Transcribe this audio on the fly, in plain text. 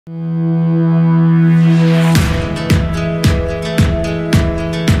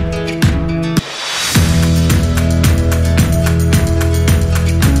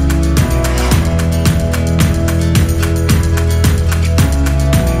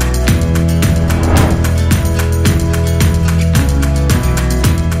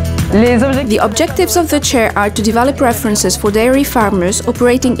The objectives of the chair are to develop references for dairy farmers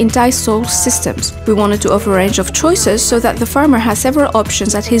operating in tie-stall systems. We wanted to offer a range of choices so that the farmer has several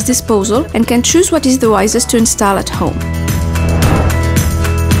options at his disposal and can choose what is the wisest to install at home.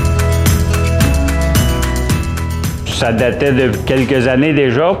 Ça datait de quelques années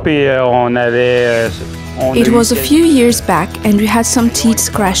déjà, puis on avait... It was a few years back and we had some teeth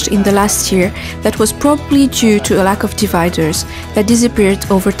scratched in the last year that was probably due to a lack of dividers that disappeared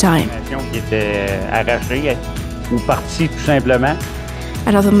over time.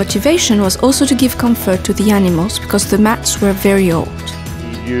 Another motivation was also to give comfort to the animals because the mats were very old.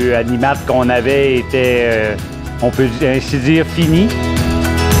 Les lieux animats qu'on avait étaient, on peut ainsi dire, finis.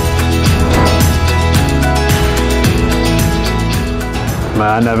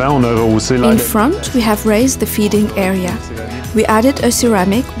 In front, we have raised the feeding area. We added a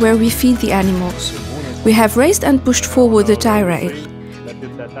ceramic where we feed the animals. We have raised and pushed forward the tie rail.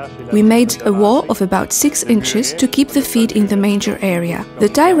 We made a wall of about 6 inches to keep the feed in the manger area. The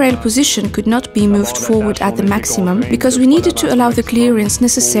tie rail position could not be moved forward at the maximum because we needed to allow the clearance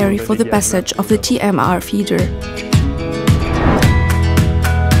necessary for the passage of the TMR feeder.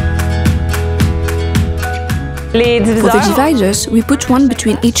 For the dividers, we put one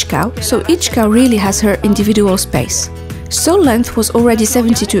between each cow, so each cow really has her individual space. Stall length was already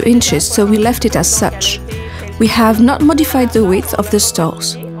 72 inches, so we left it as such. We have not modified the width of the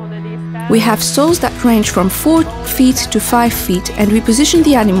stalls. We have stalls that range from 4 feet to 5 feet, and we position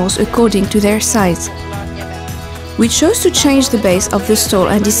the animals according to their size. We chose to change the base of the stall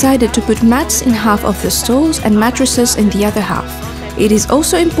and decided to put mats in half of the stalls and mattresses in the other half. It is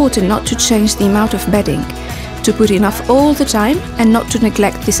also important not to change the amount of bedding, to put enough all the time and not to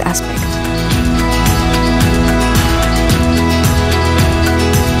neglect this aspect.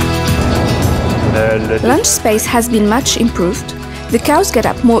 Lunch space has been much improved. The cows get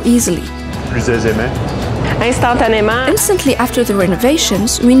up more easily. Instantly after the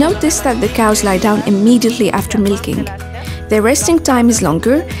renovations, we noticed that the cows lie down immediately after milking. Their resting time is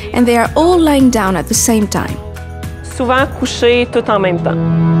longer and they are all lying down at the same time. Souvent couchés tout en même temps.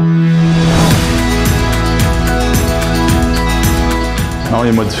 No,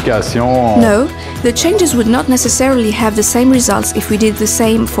 the changes would not necessarily have the same results if we did the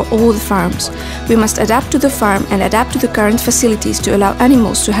same for all the farms. We must adapt to the farm and adapt to the current facilities to allow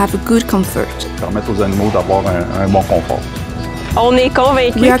animals to have a good comfort.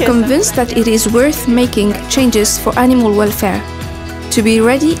 We are convinced that it is worth making changes for animal welfare, to be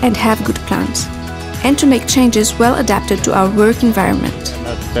ready and have good plans, and to make changes well adapted to our work environment.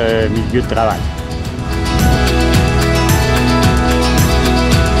 Notre milieu de travail.